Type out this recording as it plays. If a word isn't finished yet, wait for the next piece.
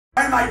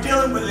am I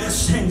dealing with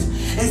these things?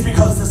 It's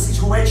because the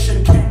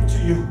situation came to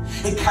you.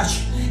 It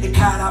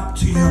caught up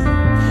to you.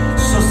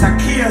 So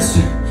Zacchaeus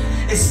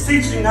is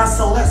teaching us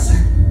a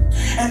lesson.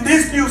 In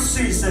this new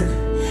season,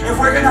 if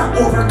we're gonna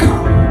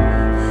overcome,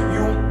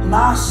 you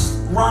must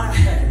run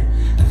ahead.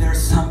 But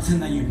there's something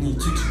that you need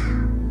to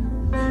do.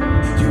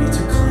 You need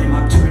to climb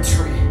up to a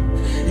tree.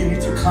 You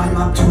need to climb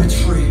up to a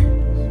tree.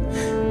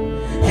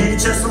 He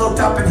just looked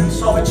up and he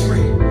saw a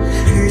tree.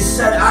 And he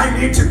said, I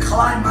need to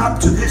climb up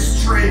to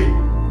this tree.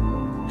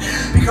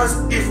 Because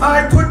if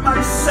I put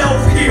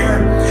myself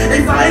here,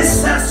 if I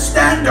set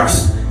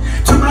standards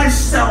to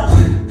myself,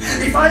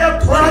 if I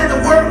apply the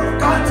word of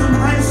God to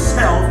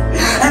myself,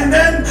 and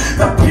then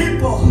the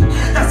people,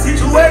 the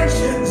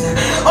situations,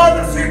 all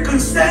the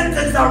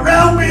circumstances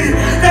around me,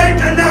 they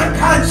cannot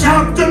catch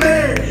up to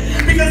me,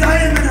 because I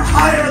am in a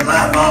higher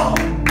level.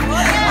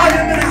 I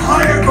am in a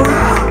higher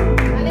ground.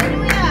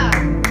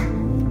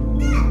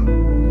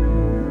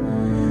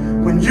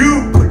 When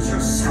you put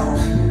yourself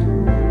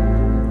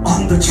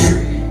on the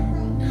tree,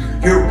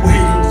 you're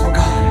waiting for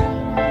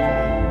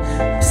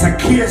God.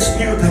 Zacchaeus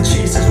knew that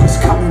Jesus was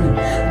coming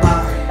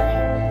by,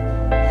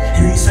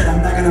 and he said,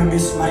 I'm not gonna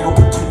miss my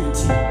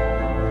opportunity.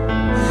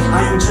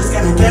 I am just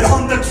gonna get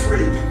on the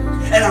tree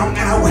and I'm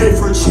gonna wait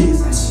for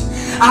Jesus.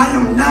 I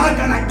am not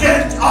gonna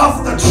get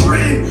off the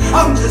tree.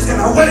 I'm just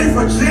gonna wait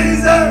for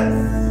Jesus.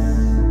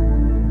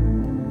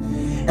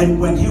 And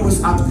when he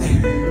was up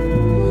there,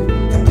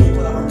 the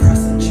people that were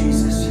pressing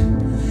Jesus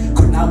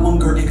could no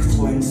longer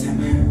influence him.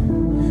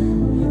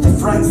 The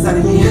friends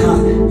that he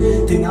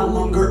had did no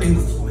longer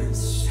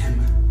influence him.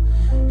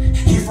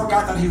 He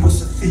forgot that he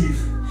was a thief.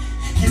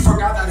 He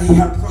forgot that he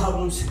had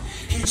problems.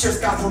 He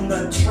just got from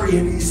the tree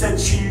and he said,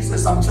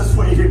 Jesus, I'm just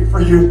waiting for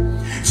you.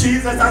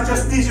 Jesus, I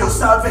just need your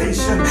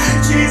salvation.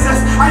 Jesus,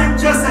 I am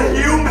just a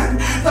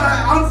human.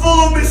 I'm full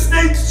of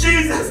mistakes,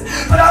 Jesus.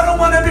 But I don't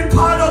want to be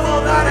part of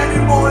all that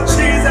anymore,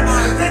 Jesus.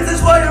 This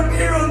is why I'm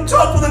here on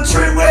top of the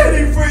tree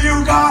waiting for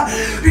you, God.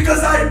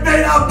 Because I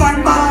made up my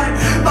mind.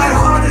 My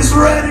heart is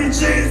ready,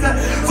 Jesus,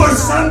 for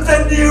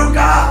something new,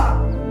 God.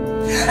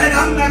 And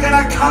I'm not going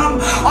to come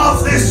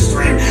off this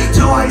tree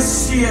till I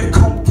see it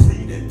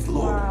completed,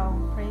 Lord.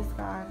 Wow, praise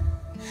God.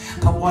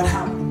 But what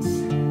happens?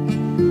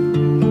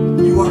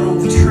 You are on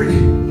the tree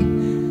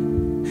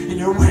and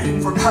you're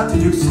waiting for God to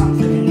do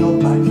something in your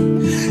life.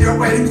 You're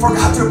waiting for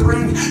God to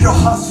bring your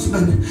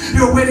husband.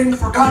 You're waiting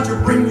for God to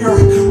bring your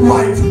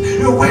wife.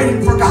 You're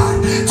waiting for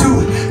God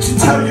to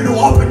tell you to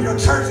open your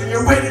church, and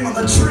you're waiting on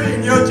the tree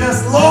and you're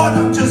just, Lord,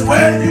 I'm just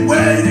waiting.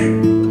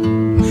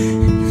 And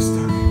you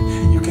start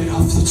and you get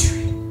off the tree.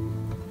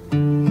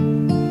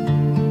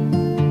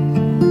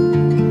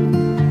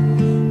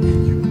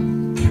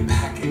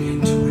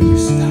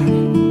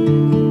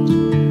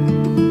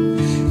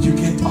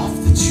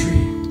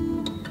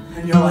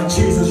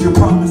 Jesus, you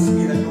promised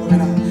me that you were going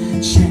to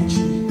change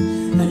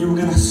me, that you were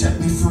going to set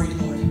me free,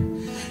 Lord.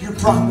 You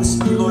promised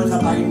me, Lord,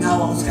 that by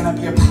now I was going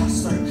to be a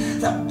pastor,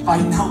 that by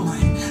now my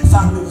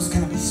family was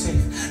going to be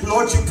safe.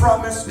 Lord, you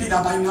promised me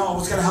that by now I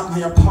was going to have my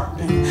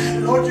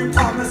apartment. Lord, you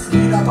promised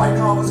me that by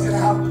now I was going to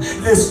have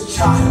this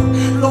child.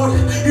 Lord,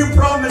 you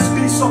promised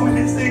me so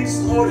many things,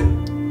 Lord.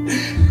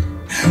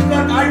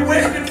 But I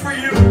waited for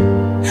you.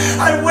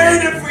 I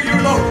waited for you,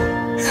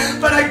 Lord.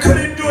 But I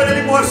couldn't do it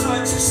anymore, so I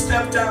just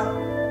stepped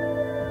down.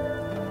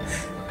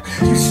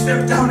 You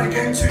step down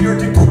again to your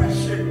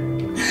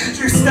depression.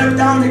 You step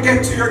down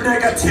again to your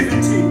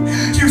negativity.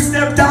 You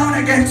step down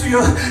again to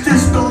your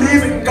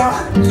disbelief in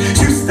God.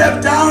 You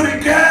step down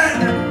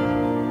again.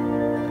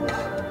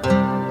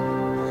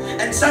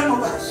 And some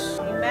of us,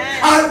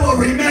 I will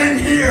remain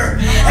here.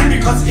 And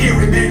because he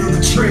remained on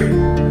the tree,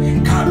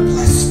 God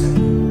blessed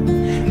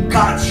him.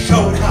 God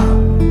showed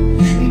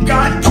up.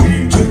 God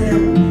came to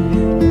him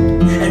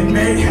and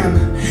made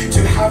him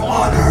to have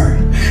honor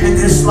in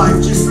this life.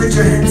 Just lift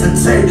your hands and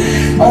say,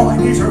 oh, I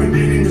need to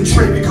remain in the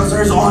tree because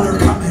there's honor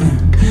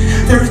coming.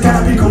 There's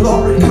gonna be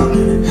glory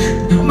coming.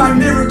 My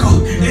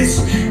miracle is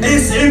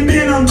in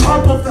being on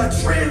top of the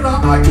tree.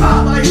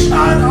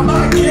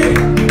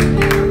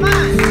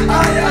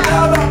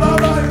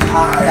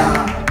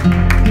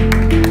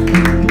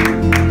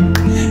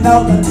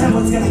 Now the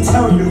devil's gonna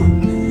tell you,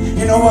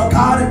 you know what,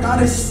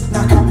 God is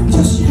not coming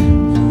just yet.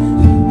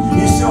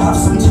 You still have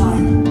some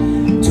time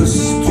to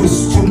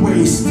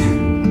waste.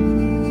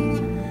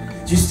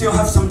 You still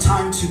have some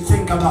time to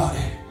think about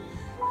it.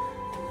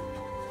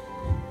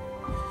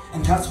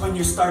 And that's when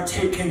you start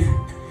taking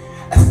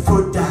a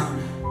foot down.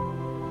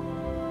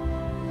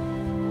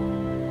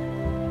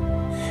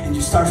 And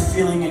you start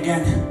feeling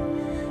again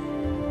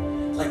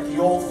like the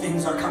old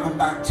things are coming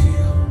back to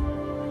you.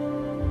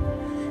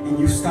 And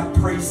you stop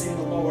praising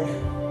the Lord.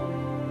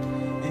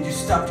 And you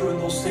stop doing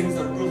those things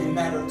that really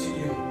matter to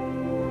you.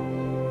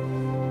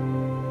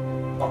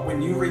 But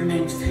when you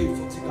remain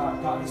faithful to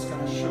God, God is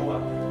going to show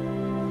up.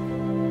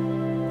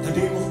 The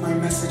name of my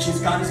message is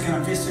God is going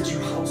to visit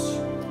your house.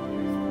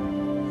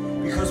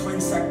 Because when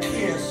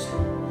Zacchaeus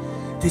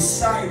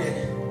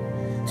decided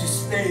to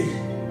stay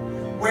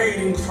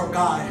waiting for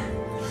God,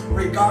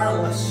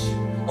 regardless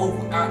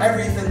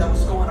everything that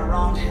was going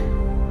around him.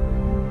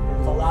 There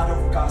was a lot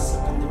of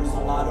gossip and there was a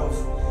lot of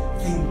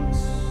things.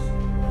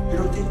 You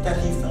don't think that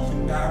he felt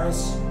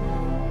embarrassed?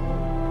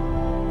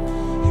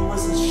 He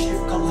was a chief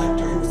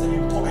collector. He was an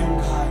important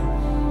guy.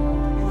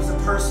 He was a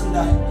person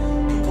that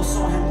people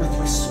saw him with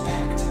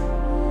respect.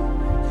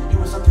 He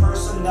was a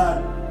person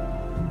that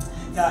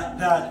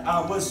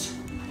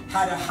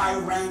had a high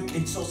rank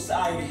in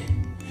society.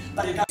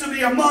 But he got to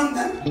be among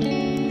them.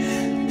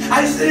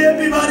 I see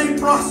everybody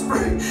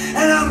prospering,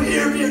 and I'm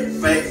here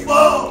being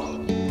faithful.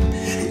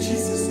 And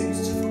Jesus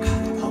seems to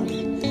forget about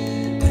me.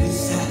 But he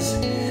says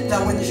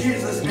that when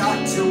Jesus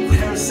got to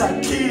where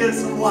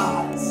Zacchaeus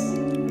was,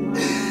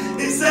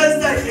 he says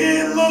that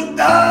he looked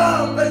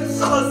up and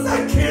saw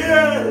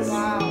Zacchaeus.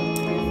 Wow.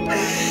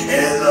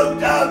 He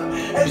looked up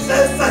and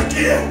said,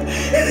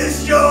 Zacchaeus, it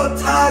is your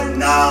time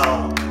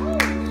now.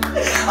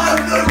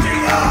 I'm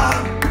looking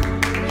up.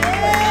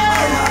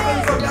 I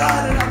haven't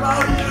forgotten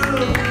about you.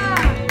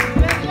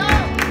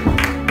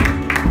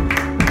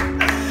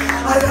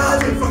 I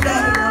haven't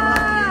forgotten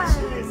about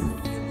you, Jesus.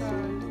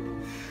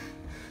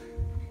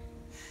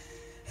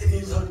 And he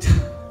looked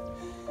up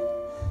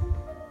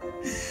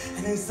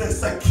and he said,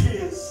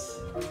 Zacchaeus,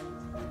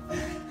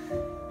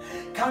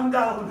 come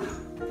down.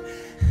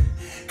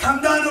 Come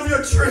down off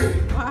your tree.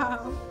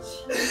 Wow.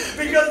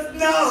 Because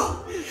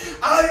now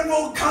I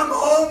will come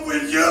home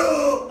with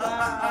you.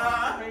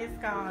 Wow. Praise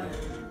God.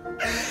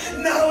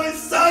 Now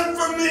it's time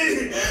for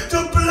me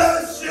to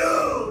bless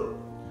you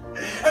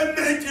and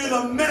make you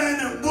the man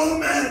and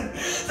woman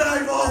that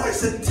I've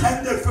always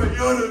intended for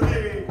you to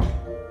be.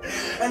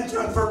 And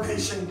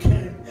transformation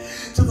came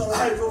to the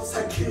life of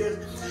Zacchaeus.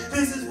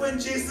 This is when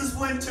Jesus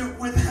went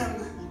with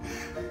him.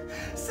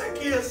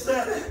 Zacchaeus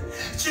said,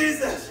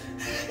 Jesus,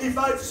 if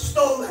I've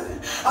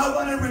stolen, I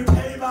want to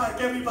repay back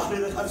everybody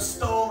that I've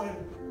stolen.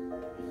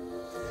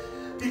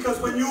 Because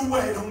when you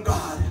wait on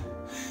God,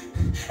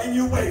 and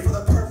you wait for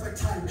the perfect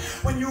time,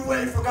 when you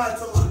wait for God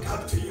to look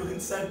up to you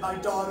and say, my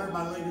daughter,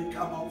 my lady,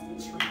 come off the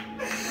tree.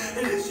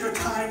 It is your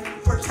time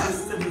for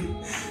destiny.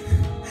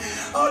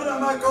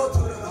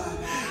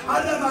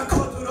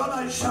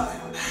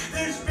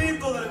 There's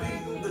people that are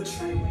being on the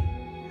tree,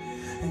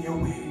 and you're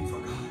waiting for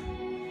God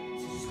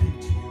to speak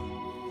to you.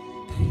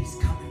 And he's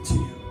coming to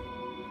you.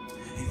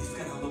 And he's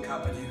going to look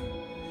up at you.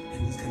 And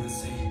he's going to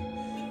say,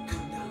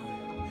 come down.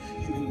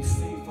 You've been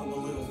faithful on the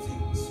little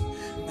things.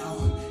 Now,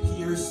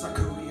 here's the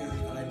career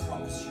that I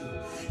promised you.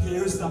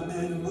 Here's the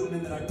men and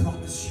women that I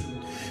promised you.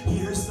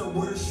 Here's the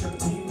worship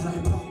team that I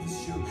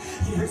promised you.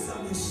 Here's the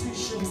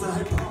musicians that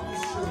I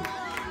promised you.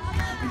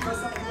 Because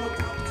I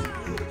looked up to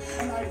you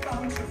and I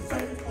found you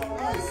faithful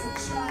as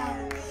a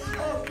child.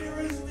 Oh, here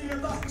is the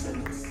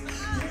evangelist.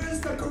 Here is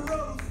the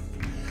growth.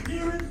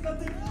 Here is the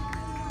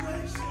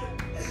generation.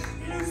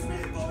 Here's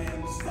people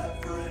being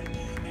set free.